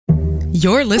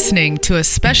You're listening to a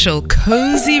special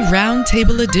cozy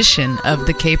roundtable edition of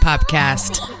the K-Pop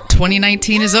Cast.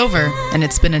 2019 is over, and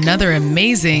it's been another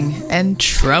amazing and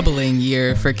troubling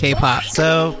year for K-pop.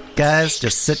 So, guys,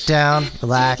 just sit down,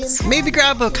 relax, maybe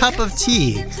grab a cup of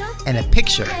tea, and a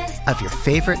picture of your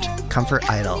favorite comfort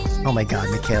idol. Oh my god,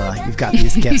 Michaela, you've got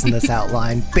these gifts in this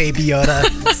outline. Baby Yoda,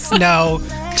 Snow,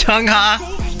 Chungha,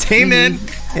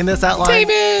 Taemin in this outline.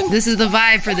 Taemin! This is the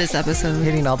vibe for this episode.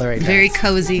 Hitting all the right Very notes.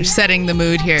 cozy. You're setting the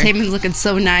mood here. Taemin's looking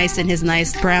so nice in his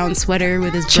nice brown sweater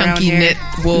with his brown Chunky hair. knit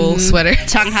wool sweater.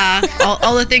 Chungha,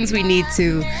 all the things we need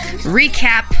to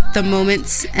recap the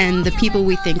moments and the people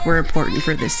we think were important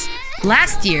for this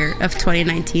last year of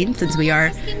 2019, since we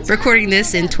are recording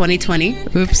this in 2020.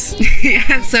 Oops.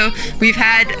 Yeah, so we've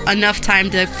had enough time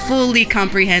to fully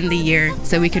comprehend the year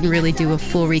so we can really do a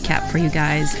full recap for you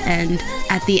guys. And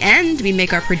at the end, we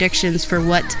make our predictions for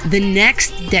what the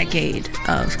next decade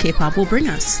of K-pop will bring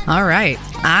us. All right.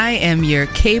 I am your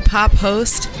K-pop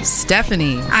host,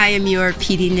 Stephanie. I am your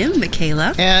PD Nim,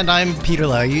 Michaela. And I'm Peter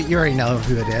Lowe. You already know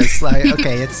who it is.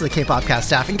 Okay, it's the K-Pop Cast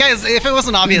staff. And guys, if it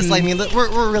wasn't obvious, I mean,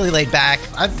 we're really laid back.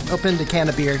 I've opened a can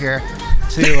of beer here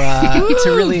to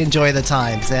really enjoy the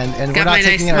times, and we're not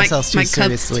taking ourselves too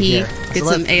seriously here. Get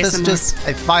some ASMR. This is just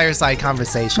a fireside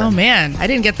conversation. Oh, man. I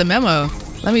didn't get the memo.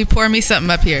 Let me pour me something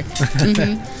up here.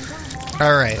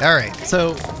 All right.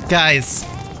 So, guys,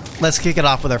 let's kick it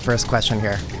off with our first question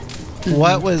here.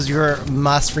 What was your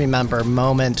must-remember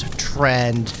moment,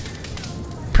 trend,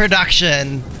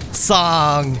 production,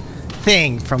 song,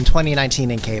 thing from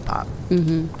 2019 in K-pop?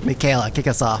 Michaela, kick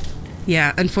us off.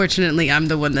 Yeah, unfortunately, I'm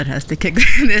the one that has to kick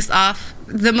this off.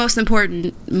 The most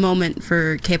important moment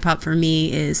for K-pop for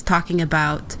me is talking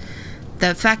about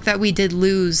the fact that we did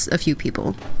lose a few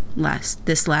people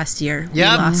this last year.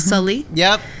 Yep. We lost Sully.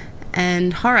 Yep.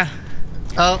 And Hara.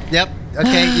 Oh, yep.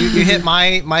 Okay, you hit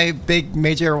my big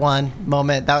major one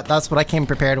moment. That's what I came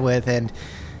prepared with, and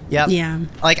yep. Yeah.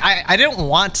 Like I didn't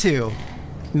want to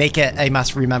make it a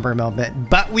must remember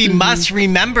moment, but we must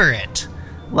remember it.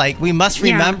 Like, we must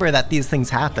remember that these things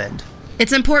happened.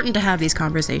 It's important to have these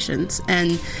conversations.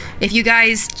 And if you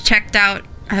guys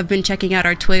have been checking out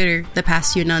our Twitter the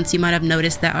past few months, you might have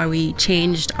noticed that we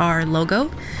changed our logo.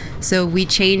 So we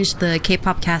changed the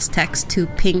K-Pop Cast text to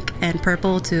pink and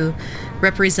purple to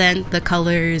represent the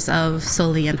colors of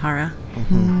Sully and Hara.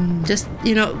 Just,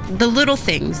 the little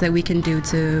things that we can do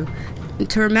to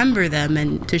remember them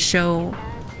and to show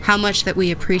how much that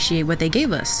we appreciate what they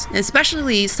gave us,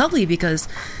 especially Sully, because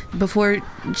before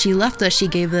she left us, she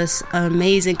gave us an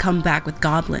amazing comeback with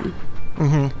Goblin.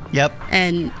 Yep.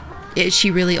 And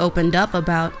she really opened up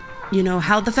about,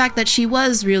 how the fact that she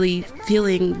was really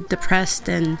feeling depressed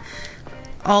and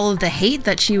all of the hate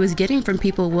that she was getting from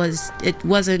people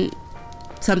wasn't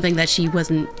something that she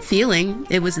wasn't feeling.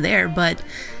 It was there, but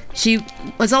she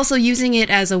was also using it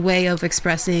as a way of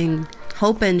expressing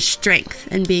hope and strength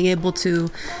and being able to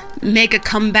make a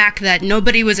comeback that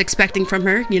nobody was expecting from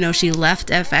her. She left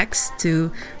FX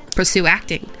to pursue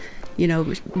acting.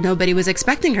 Nobody was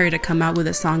expecting her to come out with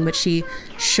a song, but she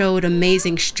showed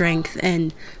amazing strength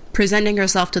and presenting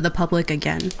herself to the public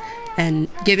again and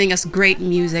giving us great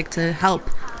music to help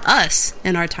us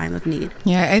in our time of need.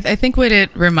 Yeah, I think what it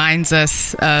reminds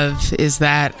us of is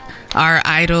that our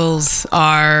idols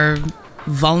are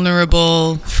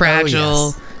vulnerable,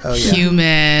 fragile,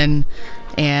 human,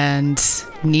 and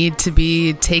need to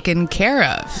be taken care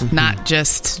of, not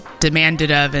just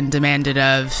demanded of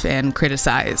and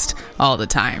criticized all the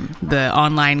time. The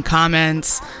online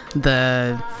comments,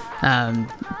 the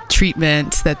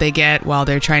treatment that they get while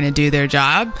they're trying to do their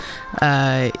job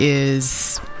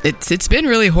it's been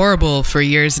really horrible for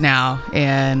years now,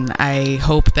 and I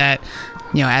hope that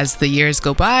as the years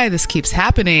go by, this keeps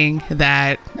happening,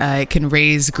 that it can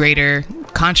raise greater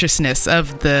consciousness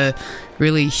of the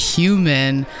really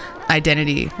human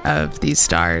identity of these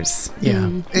stars. Yeah.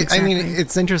 Exactly. I mean,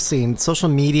 it's interesting. Social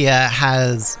media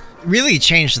has really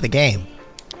changed the game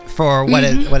for what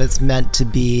it's meant to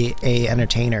be a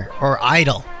entertainer or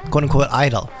idol, quote unquote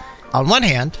idol. On one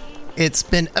hand, it's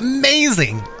been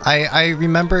amazing. I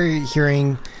remember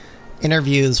hearing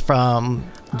interviews from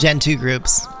Gen 2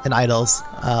 groups and idols,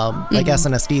 like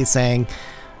SNSD, saying,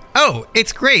 "Oh,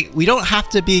 it's great. We don't have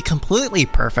to be completely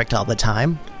perfect all the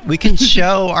time. We can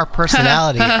show our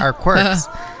personality, our quirks,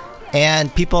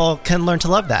 and people can learn to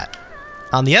love that."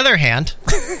 On the other hand,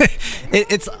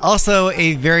 it's also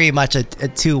a very much a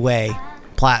two-way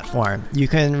platform. You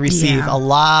can receive a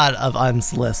lot of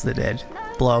unsolicited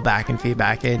blowback and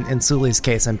feedback, in Sully's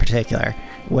case in particular,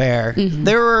 where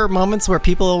there were moments where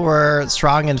people were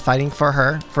strong and fighting for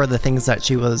her for the things that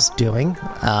she was doing,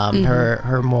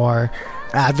 her more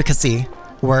advocacy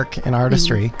work and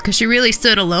artistry. Because she really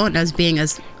stood alone as being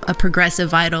as a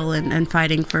progressive idol and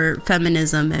fighting for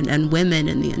feminism and women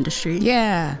in the industry.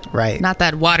 Yeah. Right. Not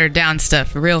that watered down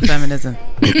stuff, real feminism.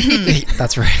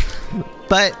 That's right.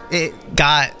 But it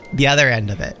got the other end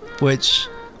of it, which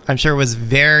I'm sure was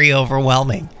very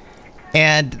overwhelming.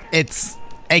 And it's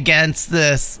against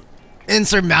this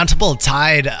insurmountable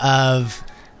tide of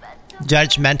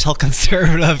judgmental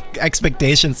conservative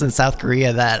expectations in South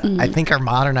Korea that I think are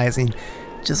modernizing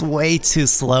just way too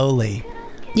slowly.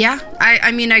 Yeah,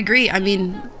 I mean, I agree. I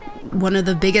mean, one of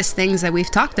the biggest things that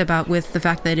we've talked about with the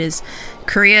fact that is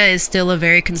Korea is still a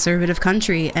very conservative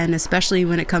country, and especially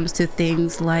when it comes to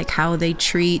things like how they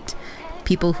treat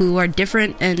people who are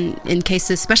different, and in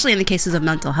cases, especially in the cases of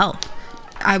mental health.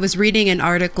 I was reading an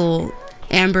article.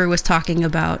 Amber was talking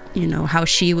about, you know, how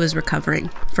she was recovering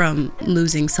from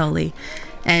losing Sully.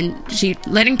 And she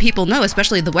letting people know,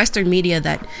 especially the Western media,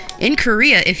 that in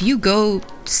Korea, if you go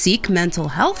seek mental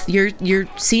health, you're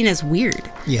seen as weird.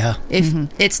 Yeah. If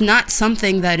it's not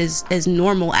something that is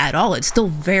normal at all, it's still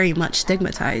very much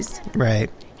stigmatized.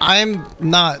 Right. I'm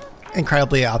not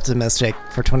incredibly optimistic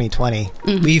for 2020.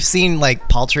 We've seen like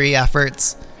paltry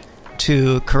efforts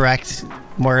to correct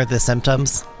more of the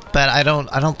symptoms, but I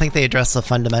don't think they address the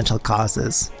fundamental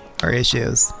causes or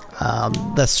issues.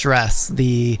 The stress,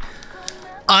 the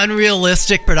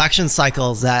unrealistic production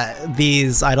cycles that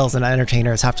these idols and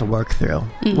entertainers have to work through,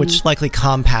 which likely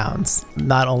compounds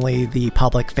not only the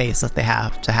public face that they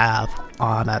have to have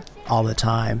on it all the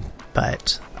time,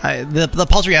 but the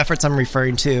paltry efforts I'm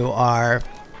referring to are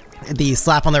the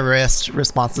slap on the wrist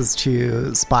responses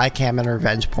to spy cam and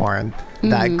revenge porn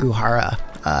that Guhara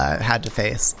had to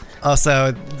face.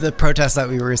 Also, the protests that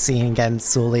we were seeing against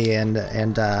Sully and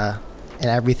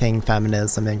everything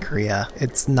feminism in Korea,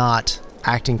 it's not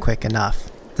acting quick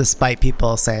enough, despite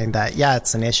people saying that, yeah,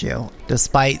 it's an issue.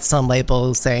 Despite some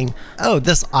labels saying, oh,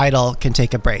 this idol can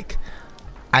take a break.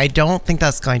 I don't think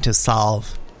that's going to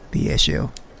solve the issue.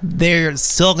 They're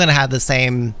still going to have the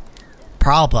same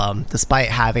problem despite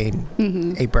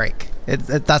having a break.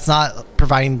 That's not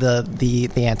providing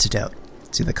the antidote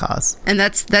to the cause. And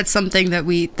that's something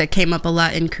that came up a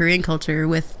lot in Korean culture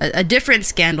with a different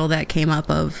scandal that came up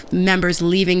of members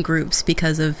leaving groups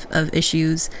because of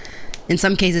issues, in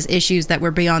some cases issues that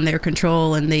were beyond their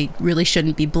control and they really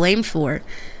shouldn't be blamed for.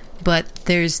 But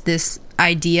there's this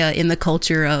idea in the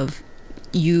culture of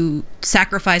you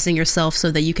sacrificing yourself so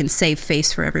that you can save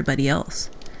face for everybody else.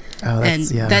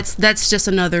 That's just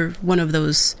another one of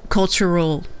those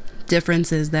cultural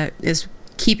differences that is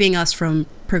keeping us from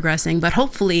progressing. But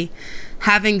hopefully,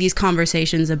 having these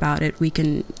conversations about it, we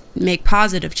can make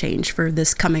positive change for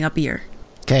this coming up year.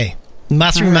 Okay.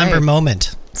 Must remember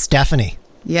moment. Stephanie.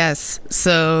 Yes.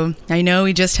 So I know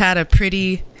we just had a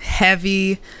pretty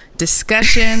heavy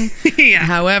discussion. Yeah.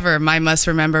 However, my must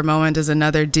remember moment is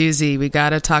another doozy. We got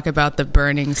to talk about the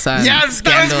Burning Sun scandal.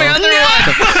 That was my other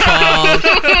The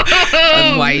fall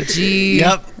of YG.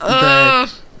 Yep.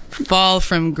 The fall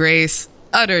from grace.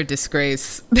 Utter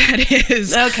disgrace that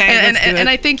is. Okay, and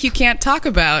I think you can't talk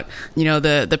about, you know,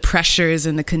 the pressures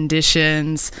and the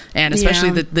conditions and especially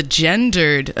the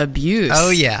gendered abuse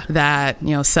that,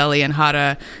 you know, Sully and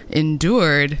Hara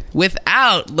endured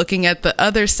without looking at the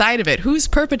other side of it. Who's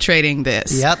perpetrating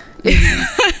this? Yep.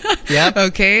 Yep.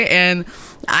 Okay, and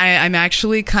I'm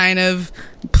actually kind of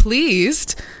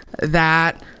pleased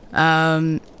that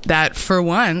that for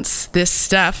once, this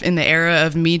stuff in the era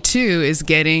of Me Too is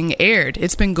getting aired.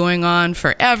 It's been going on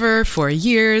forever, for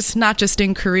years, not just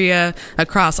in Korea,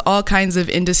 across all kinds of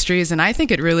industries. And I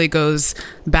think it really goes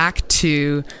back to,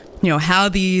 you know, how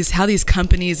these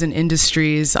companies and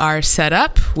industries are set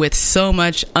up with so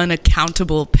much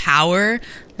unaccountable power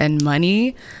and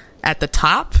money at the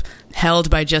top,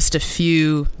 held by just a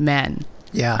few men.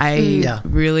 Yeah. I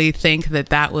really think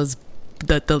that was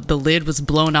the lid was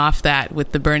blown off that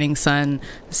with the Burning Sun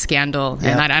scandal.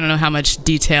 Yep. And I don't know how much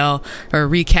detail or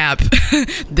recap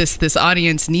this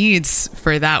audience needs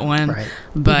for that one. Right.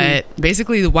 But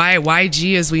basically why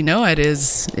YG as we know it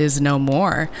is no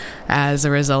more as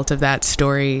a result of that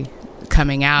story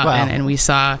coming out. Wow. And we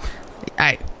saw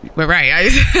we're right.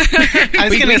 I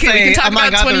was going to say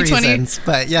among other reasons,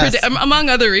 but yes. Among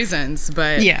other reasons,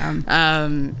 but yeah.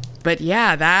 But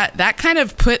yeah, that kind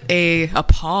of put a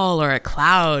pall or a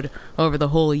cloud over the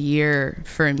whole year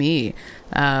for me.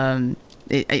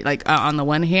 Like on the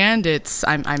one hand,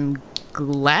 I'm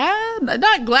glad,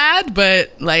 not glad, but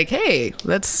like, hey,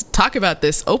 let's talk about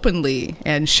this openly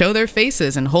and show their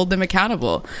faces and hold them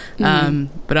accountable.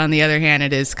 But on the other hand,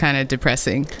 it is kind of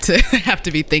depressing to have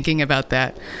to be thinking about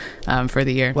that for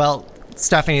the year. Well,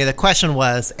 Stephanie, the question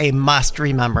was a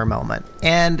must-remember moment.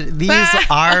 And these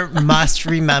are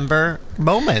must-remember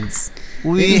moments.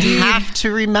 We have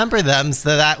to remember them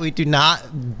so that we do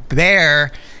not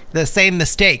bear the same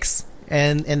mistakes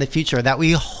in the future, that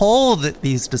we hold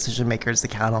these decision makers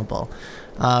accountable,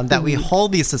 that we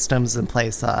hold these systems in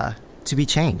place to be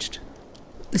changed.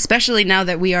 Especially now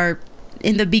that we are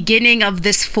in the beginning of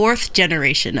this 4th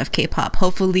generation of K-pop.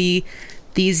 Hopefully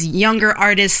these younger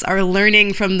artists are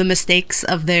learning from the mistakes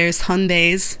of their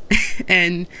Sundays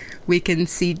and we can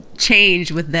see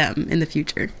change with them in the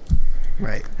future.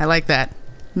 Right. I like that.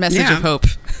 Message of hope.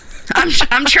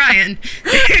 I'm trying.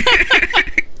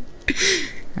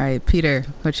 All right, Peter,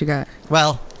 what you got?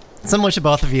 Well, similar to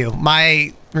both of you,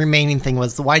 my remaining thing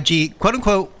was the YG,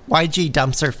 quote-unquote, YG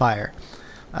dumpster fire.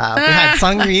 We had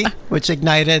Seungri, which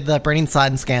ignited the Burning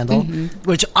Sun scandal,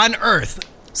 which unearthed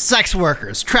sex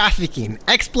workers, trafficking,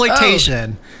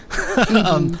 exploitation,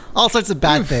 all sorts of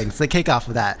bad things. They kick off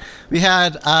with that. We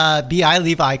had B.I.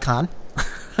 leave Icon.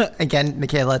 Again,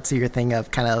 Michaela, to your thing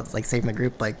of kind of like saving the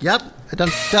group, like, yep, I done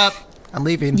f***ed up. I'm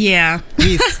leaving. Yeah.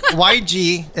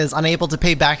 YG is unable to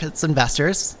pay back its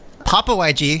investors. Papa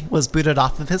YG was booted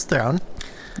off of his throne.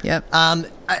 Yep.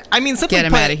 I mean, simply get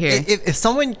him out of here. If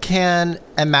someone can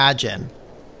imagine,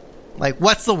 like,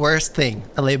 what's the worst thing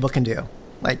a label can do?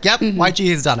 Like, yep, YG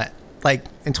has done it. Like,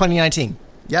 in 2019.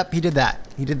 Yep, he did that.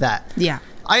 He did that. Yeah.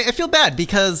 I feel bad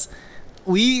because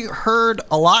we heard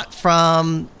a lot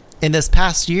from, in this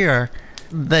past year,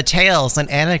 the tales and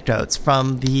anecdotes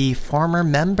from the former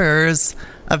members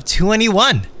of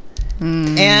 2NE1.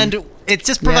 And it's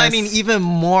just providing even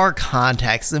more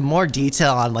context and more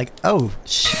detail on, like, oh,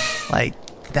 like,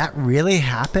 did that really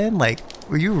happen? Like,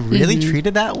 were you really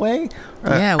treated that way? Or,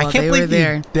 Yeah, well, I can't they believe were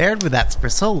there. you bared with that for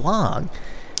so long.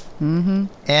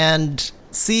 And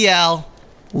CL,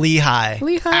 Lehigh,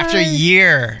 after a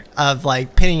year of,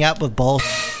 like, pinning up with both,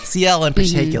 CL in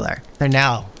particular, they're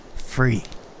now free.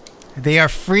 They are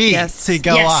free to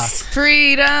go off.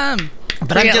 Freedom.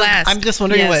 But I'm just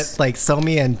wondering what, like,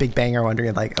 Somi and Big Bang are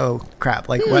wondering, like, oh crap,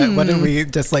 like what did we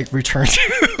just like return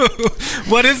to?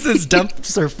 What is this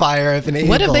dumpster fire of an able?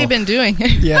 What have they been doing?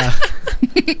 Yeah.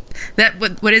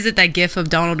 What is it, that gif of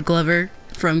Donald Glover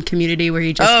from Community where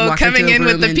he just walked coming into a in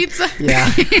room with the pizza.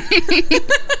 Yeah.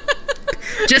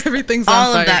 Just everything's on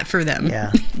all fire. of that for them.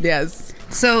 Yeah. Yes.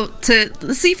 So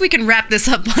let's see if we can wrap this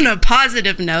up on a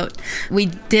positive note. We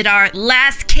did our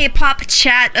last K-pop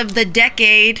chat of the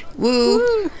decade.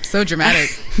 Woo! So dramatic.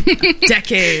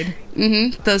 Decade.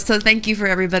 So thank you for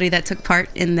everybody that took part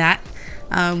in that.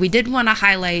 We did want to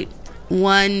highlight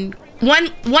one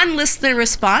listener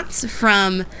response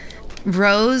from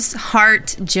Rose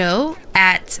Hart Joe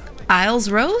at Isles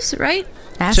Rose, right?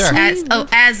 Sure.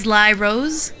 Asli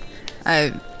Rose.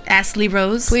 Ashley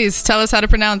Rose. Please tell us how to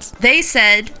pronounce. They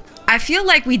said, I feel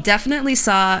like we definitely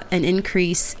saw an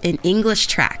increase in English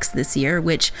tracks this year,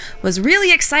 which was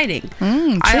really exciting.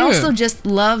 I also just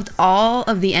loved all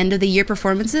of the end of the year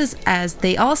performances, as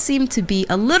they all seem to be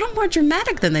a little more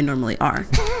dramatic than they normally are.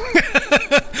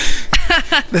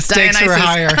 The stakes were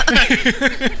higher.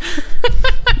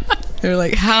 They're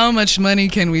like, how much money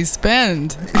can we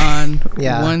spend on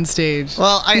one stage?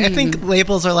 Well, I think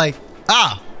labels are like,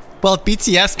 well, if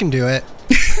BTS can do it,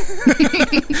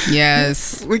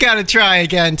 yes, we got to try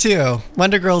again too.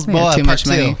 Wonder Girls Boa too Part much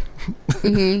money.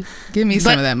 2. Give me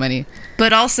some of that money.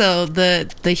 But also the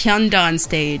Hyundai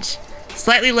stage,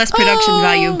 slightly less production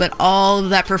value, but all of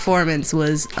that performance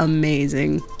was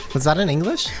amazing. Was that in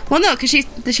English? Well, no, because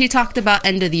she talked about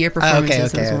end of the year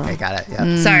performances as well. Okay, got it.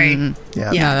 Yeah. Sorry. Yeah.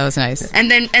 No, that was nice.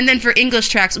 And then for English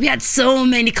tracks, we had so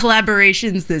many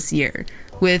collaborations this year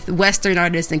with Western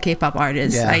artists and K-pop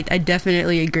artists. Yeah. I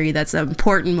definitely agree. That's an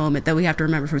important moment that we have to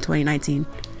remember from 2019.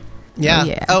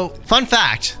 Yeah. Oh, fun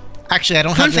fact. Actually, I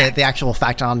don't have the actual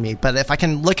fact on me, but if I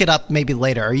can look it up maybe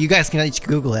later, or you guys can just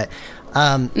Google it.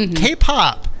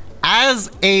 K-pop as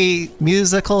a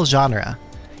musical genre.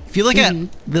 If you look at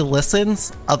the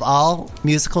listens of all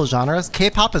musical genres,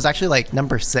 K-pop is actually like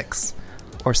number 6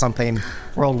 or something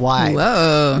worldwide.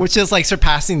 Whoa. Which is like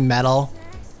surpassing metal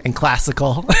and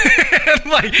classical.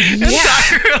 Like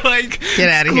entire like get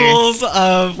out of schools here.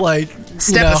 Of like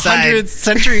Step aside. hundreds,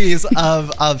 centuries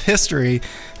of history.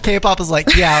 K-pop is like,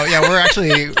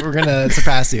 we're gonna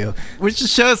surpass you, which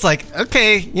just shows like,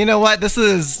 okay, you know what, this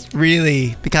is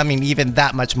really becoming even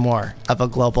that much more of a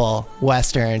global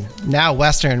Western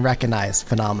recognized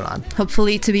phenomenon.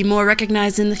 Hopefully to be more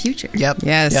recognized in the future.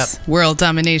 Yes. World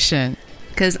domination.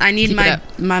 Because I need my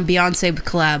Beyonce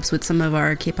collabs with some of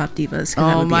our K-pop divas.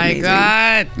 Oh my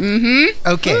god.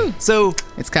 Okay, so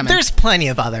it's coming. There's plenty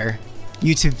of other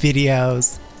YouTube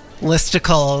videos,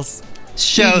 listicles,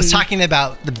 shows talking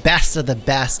about the best of the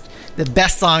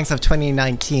best songs of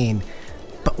 2019.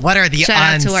 But what are the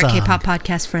Shout unsung? out to our K-pop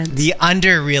podcast friends. The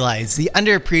underrealized, the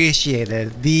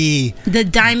underappreciated, the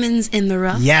diamonds in the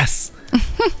rough. Yes.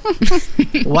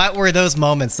 What were those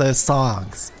moments, those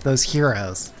songs, those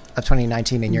heroes of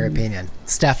 2019 in your opinion?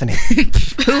 Stephanie.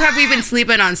 Who have we been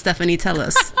sleeping on, Stephanie? Tell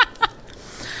us.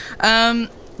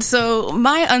 So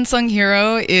my unsung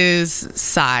hero is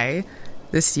Psy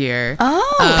this year.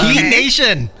 Oh, P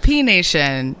Nation. P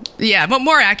Nation. Yeah, but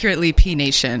more accurately, P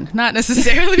Nation. Not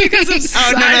necessarily because of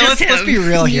Psy. Let's be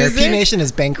real here. Music. P Nation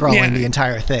is bankrolling Yeah. the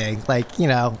entire thing. Like,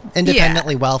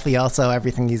 independently wealthy, also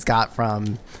everything he's got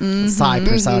from Psy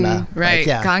persona. Right. Like,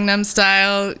 yeah. Gangnam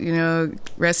Style,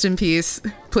 rest in peace,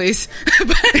 please.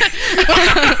 But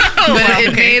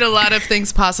it made a lot of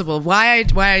things possible. Why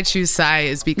I choose Psy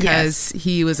is because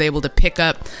he was able to pick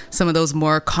up some of those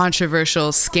more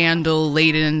controversial,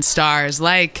 scandal-laden stars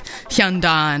like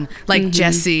Hyundan, like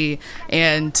Jessie,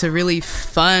 and to really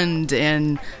fund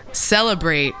and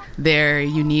celebrate their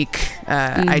unique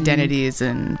identities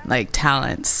and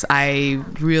talents. I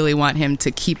really want him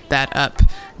to keep that up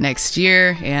next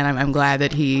year, and I'm glad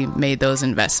that he made those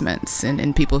investments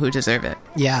in people who deserve it.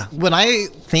 Yeah. When I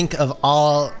think of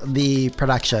all the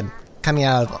production coming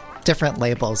out of different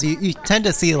labels, you tend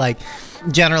to see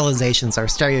generalizations or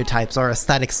stereotypes or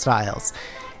aesthetic styles.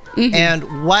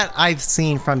 And what I've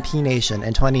seen from P Nation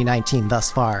in 2019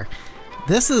 thus far,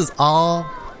 this is all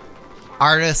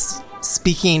artists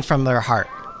speaking from their heart.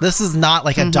 This is not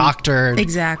like a doctored,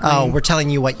 exactly. Oh, we're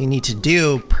telling you what you need to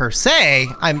do per se.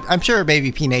 I'm sure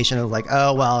maybe P Nation is like,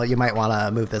 oh, well, you might want to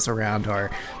move this around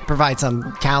or provide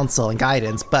some counsel and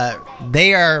guidance, but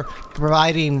they are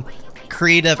providing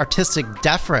creative, artistic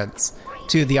deference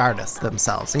to the artists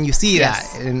themselves. And you see that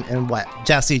in what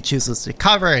Jessie chooses to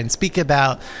cover and speak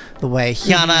about, the way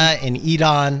Hyuna and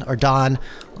Edon or Dawn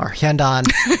or Hyundan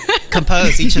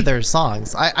compose each of their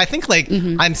songs. I think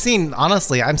I'm seeing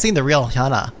the real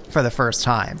Hyuna for the first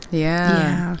time.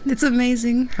 Yeah. It's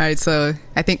amazing. All right, so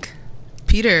I think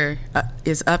Peter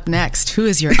is up next. Who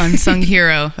is your unsung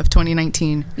hero of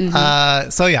 2019? No,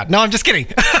 I'm just kidding.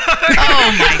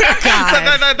 Oh my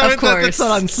God! Of course, that's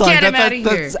not unsung. Get him out of here.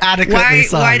 That's adequately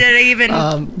sung. Why did I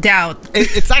even doubt?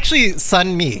 It's actually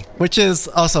Sun Mi, which is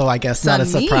also, I guess, not a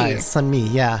Sun Mi. surprise. Sun Mi,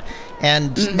 yeah,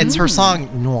 and it's her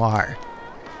song Noir.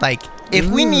 If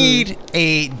we need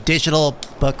a digital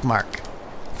bookmark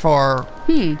for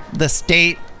the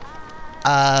state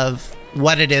of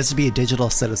what it is to be a digital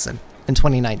citizen in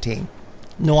 2019,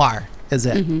 Noir is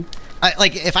it.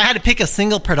 If I had to pick a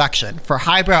single production for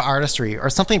highbrow artistry or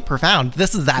something profound,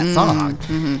 this is that song.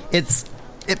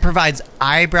 It provides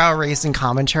eyebrow-raising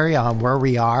commentary on where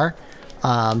we are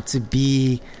to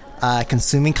be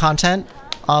consuming content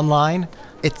online.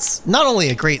 It's not only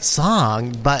a great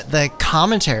song, but the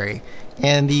commentary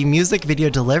and the music video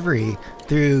delivery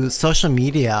through social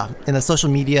media and the social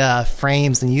media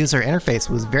frames and user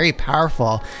interface was very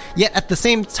powerful, yet at the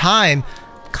same time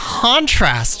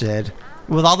contrasted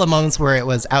with all the moments where it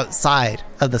was outside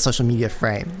of the social media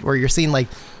frame, where you're seeing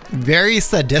very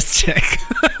sadistic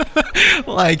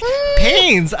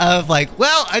pains of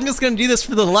well, I'm just gonna do this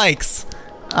for the likes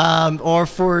or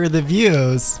for the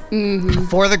views,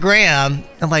 for the gram,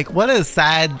 and what a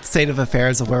sad state of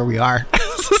affairs of where we are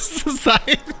as a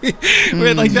society.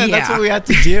 We're that's what we have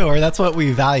to do, or that's what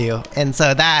we value. And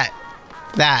so that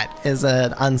is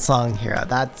an unsung hero.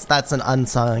 That's an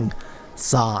unsung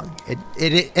song.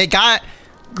 It got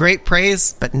great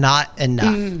praise, but not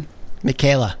enough.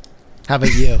 Michaela, how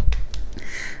about you?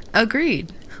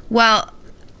 Agreed. Well,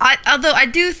 although I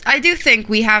do think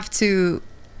we have to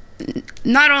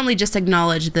not only just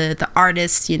acknowledge the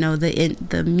artists,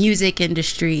 the music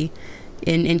industry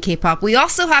in K-pop, we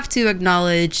also have to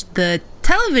acknowledge the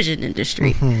television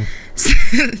industry.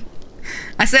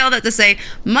 I say all that to say,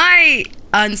 my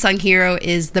unsung hero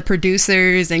is the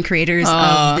producers and creators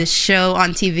of this show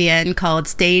on TVN called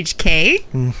Stage K.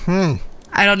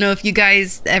 I don't know if you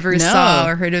guys ever saw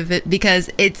or heard of it,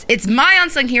 because it's my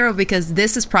unsung hero because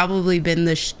this has probably been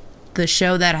the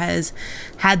show that has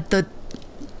had the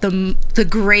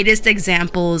greatest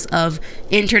examples of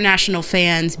international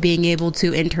fans being able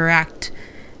to interact,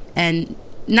 and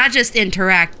not just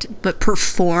interact but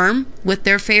perform with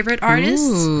their favorite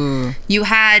artists. Ooh.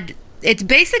 It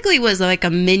basically was like a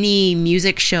mini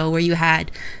music show where you had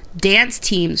dance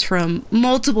teams from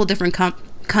multiple different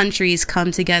countries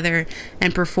come together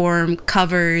and perform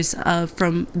covers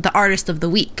from the artist of the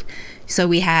week. So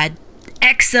we had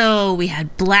EXO, we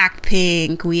had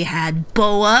Blackpink, we had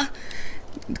BoA,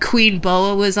 Queen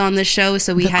Boa was on the show,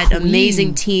 so we had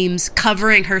amazing teams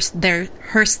covering the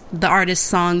artist's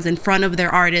songs in front of their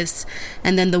artists,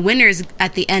 and then the winners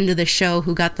at the end of the show,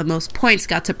 who got the most points,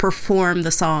 got to perform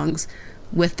the songs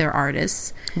with their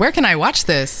artists. Where can I watch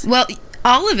this? Well,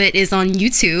 all of it is on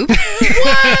YouTube.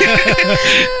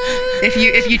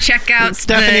 If you check out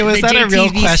Stephanie, was that JTVC, a real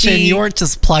question? You weren't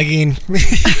just plugging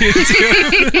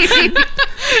YouTube.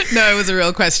 No, it was a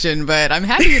real question, but I'm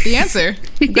happy with the answer.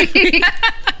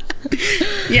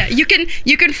 Yeah, you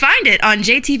can find it on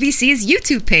JTVC's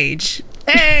YouTube page.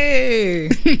 Hey!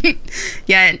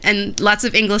 Yeah, and lots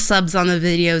of English subs on the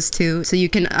videos too, so you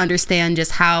can understand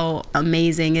just how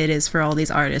amazing it is for all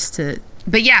these artists to.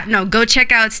 But yeah, no, go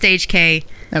check out Stage K.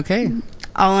 Okay.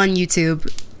 All on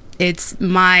YouTube. It's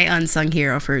my unsung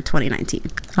hero for 2019.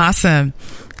 Awesome.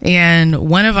 And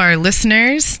one of our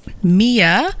listeners,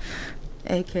 Mia,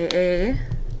 aka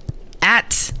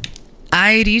at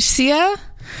Iricia,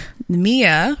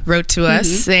 Mia wrote to us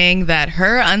saying that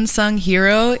her unsung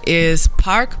hero is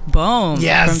Park Bom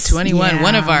from 21,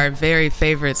 one of our very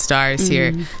favorite stars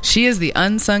here. She is the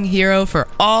unsung hero for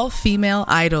all female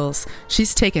idols.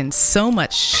 She's taken so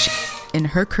much shit in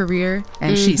her career,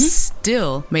 and she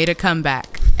still made a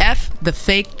comeback. F the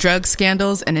fake drug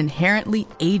scandals and inherently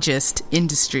ageist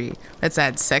industry. Let's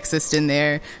add sexist in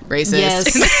there, racist.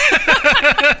 Yes.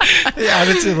 Add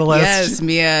it to the list. Yes,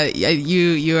 Mia,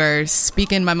 you are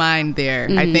speaking my mind there.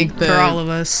 I think for all of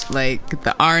us, like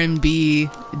the R&B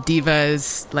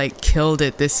divas, like killed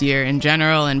it this year in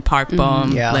general, and Park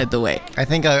Bom led the way. I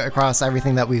think across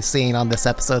everything that we've seen on this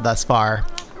episode thus far,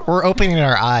 we're opening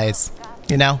our eyes,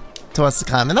 to what's to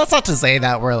come. And that's not to say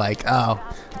that we're like, oh,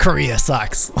 Korea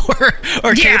sucks or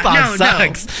K-pop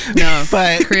sucks. No,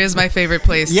 but Korea's my favorite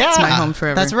place. It's my home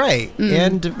forever. That's right.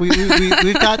 And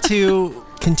we've got to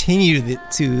continue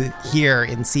to hear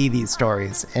and see these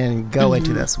stories and go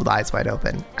into this with eyes wide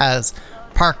open, as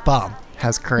Park Bom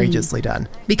has courageously done.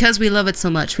 Because we love it so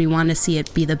much, we want to see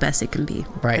it be the best it can be.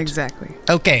 Right. Exactly.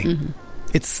 Okay.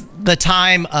 It's the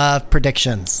time of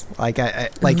predictions. Like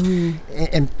in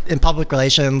public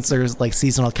relations, there's like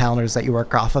seasonal calendars that you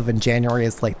work off of, and January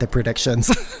is like the predictions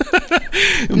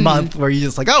month, where you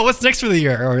just like, oh, what's next for the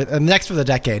year or next for the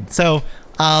decade. So,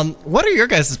 what are your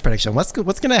guys' prediction? What's going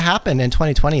to happen in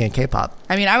 2020 in K-pop?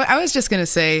 I mean, I was just going to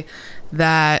say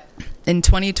that in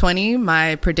 2020,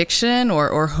 my prediction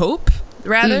or hope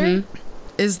rather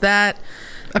is that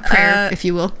a prayer, if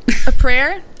you will, a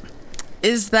prayer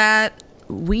is that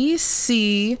we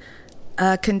see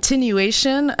a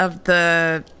continuation of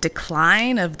the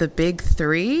decline of the big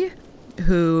three,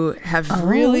 who have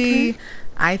really,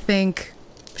 I think,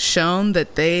 shown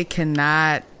that they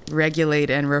cannot regulate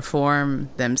and reform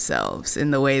themselves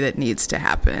in the way that needs to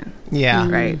happen. Yeah.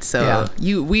 Right. So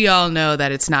we all know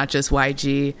that it's not just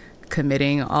YG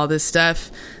committing all this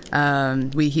stuff.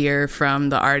 We hear from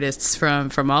the artists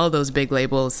from all of those big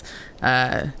labels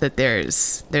that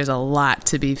there's a lot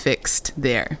to be fixed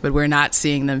there, but we're not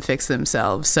seeing them fix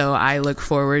themselves. So I look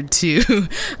forward to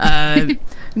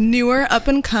newer up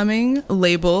and coming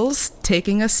labels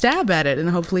taking a stab at it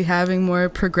and hopefully having more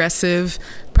progressive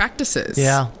practices.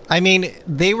 Yeah. I mean,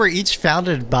 they were each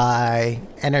founded by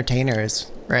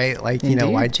entertainers, right? Like, Indeed.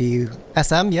 YG,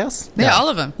 SM, yes? Yeah, all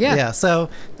of them. Yeah. Yeah. So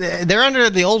they're under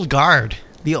the old guard,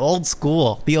 the old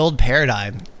school, the old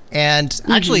paradigm. And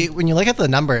actually, when you look at the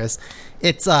numbers,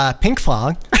 it's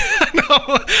Pinkfong.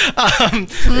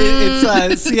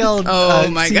 It's CL,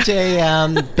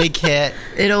 CJM, Big Hit.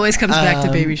 It always comes back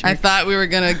to Baby Shark. I thought we were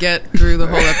going to get through the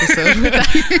whole episode with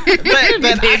that.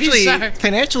 but actually,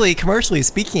 financially, commercially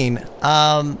speaking,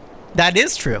 that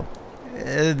is true.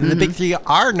 The big three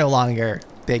are no longer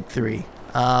big three.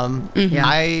 We're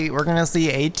going to see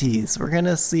ATEEZ. We're going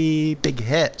to see Big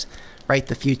Hit. Right,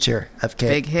 the future of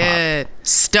K-pop. Big Hit,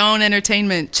 Stone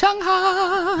Entertainment,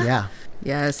 Chungha. Yeah.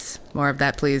 Yes, more of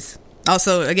that, please.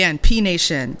 Also, again, P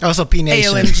Nation. Also, P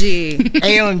Nation. AOMG.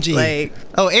 AOMG. Like,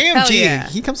 AOMG. Yeah.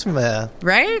 He comes from a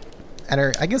right.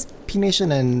 I guess P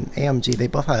Nation and AOMG, they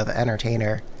both have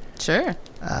entertainer. Sure.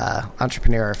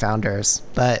 Entrepreneur founders,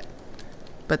 but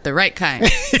the right kind.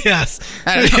 Yes.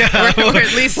 I don't know. Yeah. Or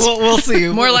at least we'll see.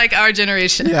 More like our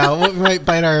generation. Yeah, we might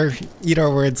eat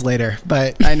our words later,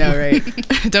 but I know, right?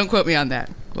 Don't quote me on that.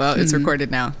 Well, it's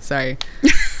recorded now. Sorry.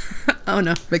 Oh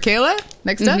no. Michaela,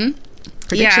 next up.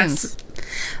 Predictions. Yes.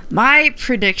 My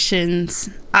predictions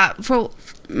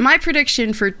my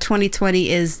prediction for 2020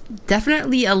 is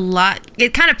definitely a lot.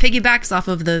 It kind of piggybacks off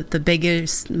of the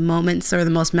biggest moments or the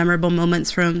most memorable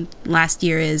moments from last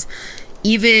year, is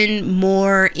even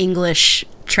more English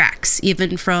tracks,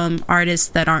 even from artists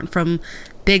that aren't from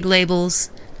big labels.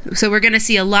 So we're going to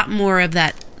see a lot more of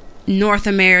that North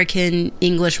American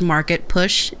English market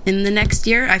push in the next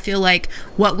year. I feel like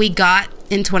what we got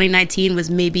in 2019 was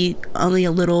maybe only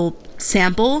a little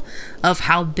sample of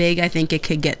how big I think it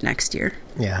could get next year.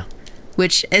 Yeah.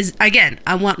 Which is, again,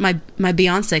 I want my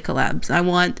Beyonce collabs. I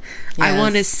want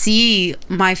to see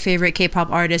my favorite K-pop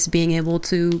artists being able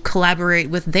to collaborate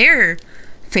with their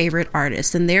favorite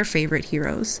artists and their favorite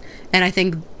heroes. And I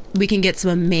think we can get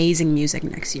some amazing music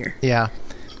next year. Yeah.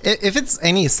 If it's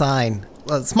any sign,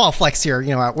 a small flex here,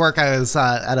 at work I was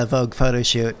at a Vogue photo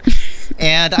shoot,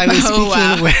 and I was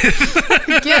speaking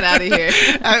with get out of here.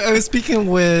 I was speaking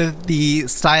with the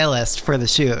stylist for the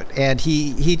shoot, and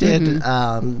he did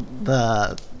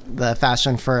the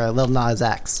fashion for Lil Nas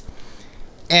X.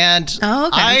 And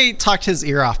I talked his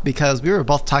ear off because we were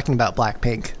both talking about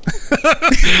Blackpink.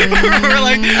 We were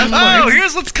like, oh,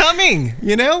 here's what's coming,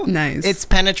 Nice. It's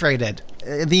penetrated.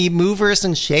 The movers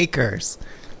and shakers,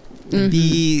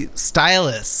 the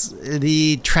stylists,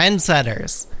 the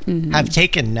trendsetters have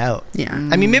taken note. Yeah.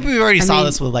 I mean, maybe we already saw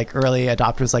this with early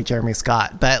adopters like Jeremy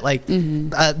Scott, but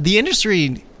the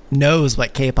industry knows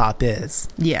what K-pop is.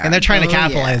 Yeah. And they're trying to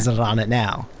capitalize on it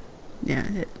now.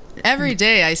 Yeah. Every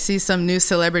day I see some new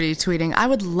celebrity tweeting, I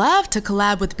would love to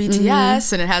collab with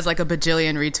BTS, and it has a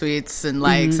bajillion retweets and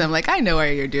likes. I'm like, I know why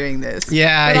you're doing this.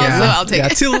 Yeah, but also, I'll take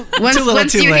it.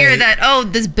 Once you hear that,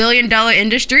 this $1 billion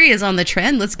industry is on the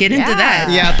trend, let's get into that.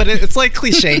 Yeah, but it's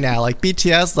cliche now.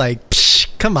 BTS, psh,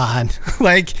 come on.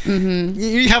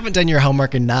 You haven't done your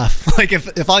homework enough.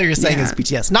 If all you're saying is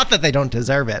BTS, not that they don't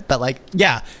deserve it, but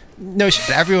no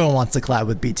shit. Everyone wants to collab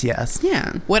with BTS.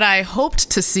 Yeah. What I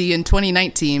hoped to see in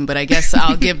 2019, but I guess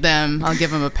I'll give them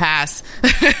a pass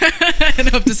and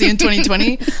hope to see in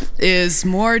 2020 is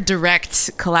more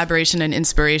direct collaboration and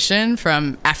inspiration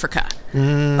from Africa.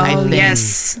 I think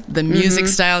yes. The music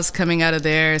styles coming out of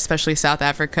there, especially South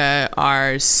Africa,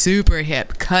 are super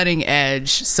hip, cutting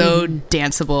edge, so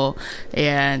danceable,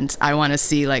 and I want to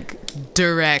see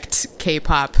direct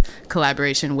K-pop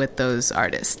collaboration with those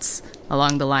artists.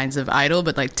 Along the lines of Idol,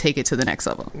 but take it to the next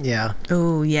level. Yeah.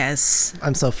 Oh, yes.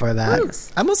 I'm so for that. Ooh.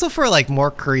 I'm also for more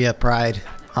Korea pride,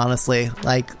 honestly.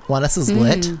 When Us Is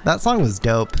Lit, that song was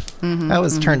dope. That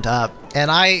was turned up. And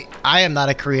I am not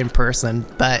a Korean person,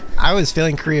 but I was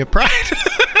feeling Korea pride.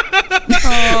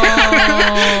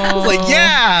 I was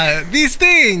yeah, these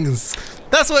things.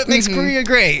 That's what makes Korea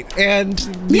great. And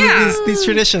these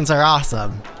traditions are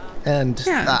awesome. And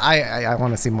I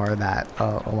want to see more of that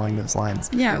along those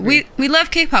lines. Yeah, we love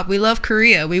K-pop. We love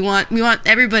Korea. We want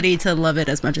everybody to love it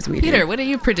as much as we do. Peter, what do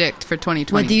you predict for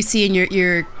 2020? What do you see in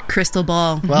your crystal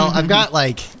ball? Well, I've got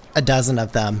a dozen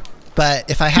of them. But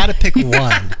if I had to pick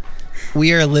one,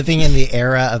 we are living in the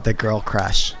era of the girl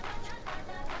crush.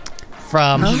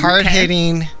 From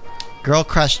hard-hitting girl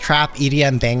crush trap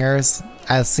EDM bangers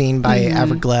as seen by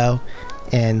Everglow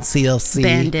and CLC.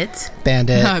 Bandit.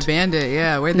 Bandit,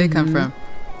 yeah. Where'd they come from?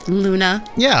 Luna.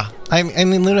 Yeah. I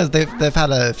mean, Luna, they've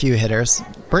had a few hitters.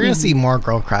 We're going to see more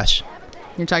girl crush.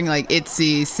 You're talking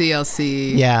ITZY,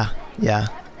 CLC. Yeah.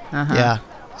 Yeah.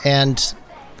 And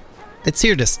it's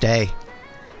here to stay.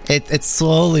 It's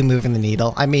slowly moving the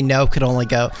needle. I mean, No from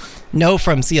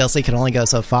CLC can only go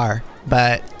so far.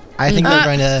 But I think they're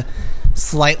going to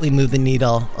slightly move the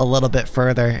needle a little bit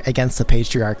further against the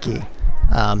patriarchy.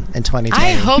 In 2020.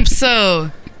 I hope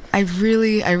so. I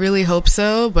really hope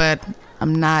so, but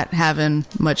I'm not having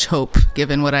much hope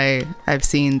given what I've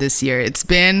seen this year. It's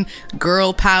been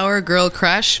girl power, girl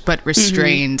crush, but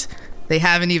restrained. They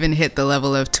haven't even hit the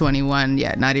level of 21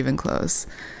 yet, not even close.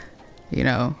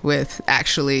 With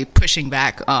actually pushing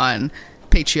back on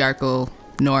patriarchal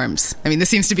norms. I mean, this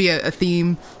seems to be a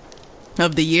theme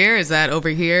of the year, is that over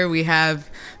here we have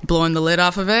blown the lid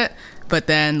off of it, but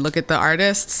then look at the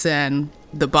artists and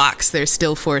the box they're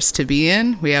still forced to be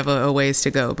in. We have a ways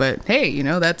to go, but hey,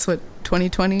 that's what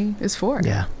 2020 is for.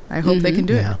 Yeah, I hope they can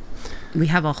do it. We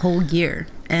have a whole year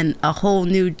and a whole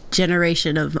new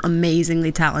generation of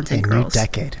amazingly talented girls. New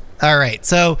decade. All right,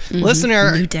 so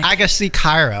listener Agassi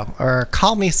Cairo, or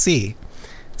Call Me C,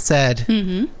 said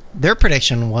their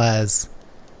prediction was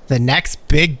the next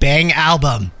Big Bang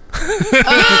album.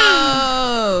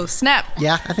 Oh, snap.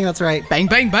 Yeah, I think that's right. Bang,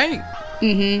 bang, bang.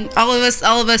 All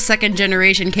of us second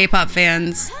generation K-pop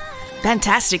fans.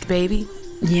 Fantastic, baby.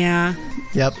 Yeah.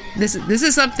 Yep. This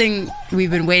is something we've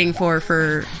been waiting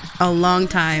for a long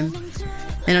time,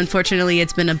 and unfortunately,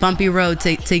 it's been a bumpy road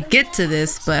to get to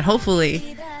this. But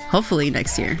hopefully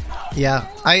next year. Yeah,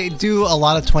 I do a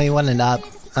lot of 21 and up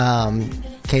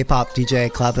K-pop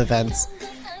DJ club events.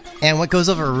 And what goes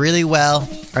over really well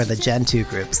are the Gen 2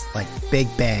 groups, like Big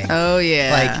Bang. Oh,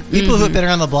 yeah. People who have been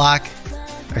around the block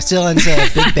are still into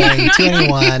Big Bang,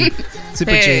 21.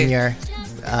 Super Junior,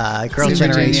 Girl Super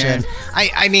Generation. Junior.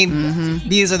 I mean,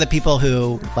 these are the people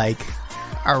who like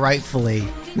are rightfully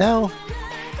I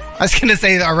was gonna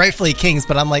say are rightfully kings,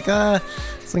 but I'm like,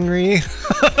 Seungri.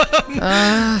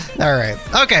 All right,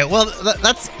 okay. Well,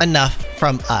 that's enough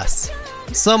from us.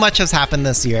 So much has happened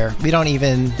this year. We don't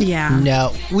even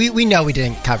know. We know we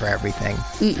didn't cover everything.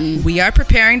 We are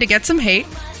preparing to get some hate.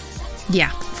 Yeah.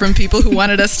 From people who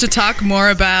wanted us to talk more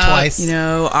about, Twice.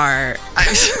 our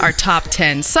top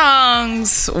 10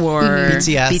 songs or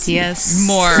BTS.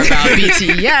 More about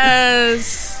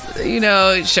BTS.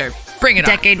 Sure. Bring it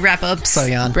Decade wrap-ups.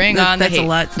 Soyeon. Bring on the That's hate. a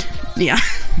lot. Yeah.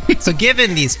 So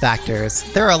given these factors,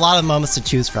 there are a lot of moments to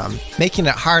choose from, making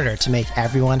it harder to make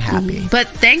everyone happy. But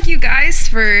thank you guys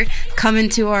for coming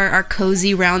to our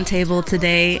cozy roundtable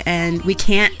today, and we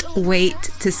can't wait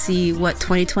to see what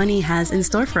 2020 has in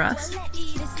store for us.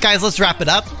 Guys, let's wrap it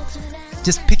up.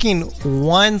 Just picking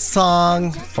one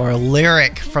song or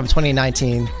lyric from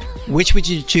 2019, which would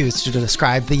you choose to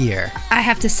describe the year? I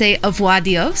have to say au revoir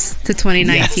adios to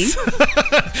 2019.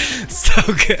 Yes. So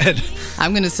good.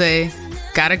 I'm going to say,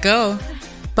 gotta go.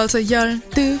 벌써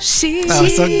 12시. Oh,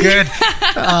 so good.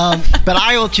 But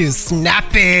I will choose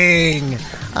snapping.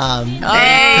 Because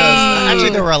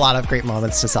actually there were a lot of great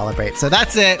moments to celebrate. So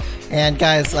that's it. And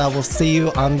guys, we'll see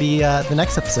you on the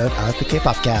next episode of the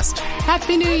K-Pop Cast.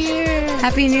 Happy New Year.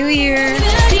 Happy New Year.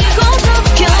 그리고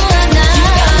덮여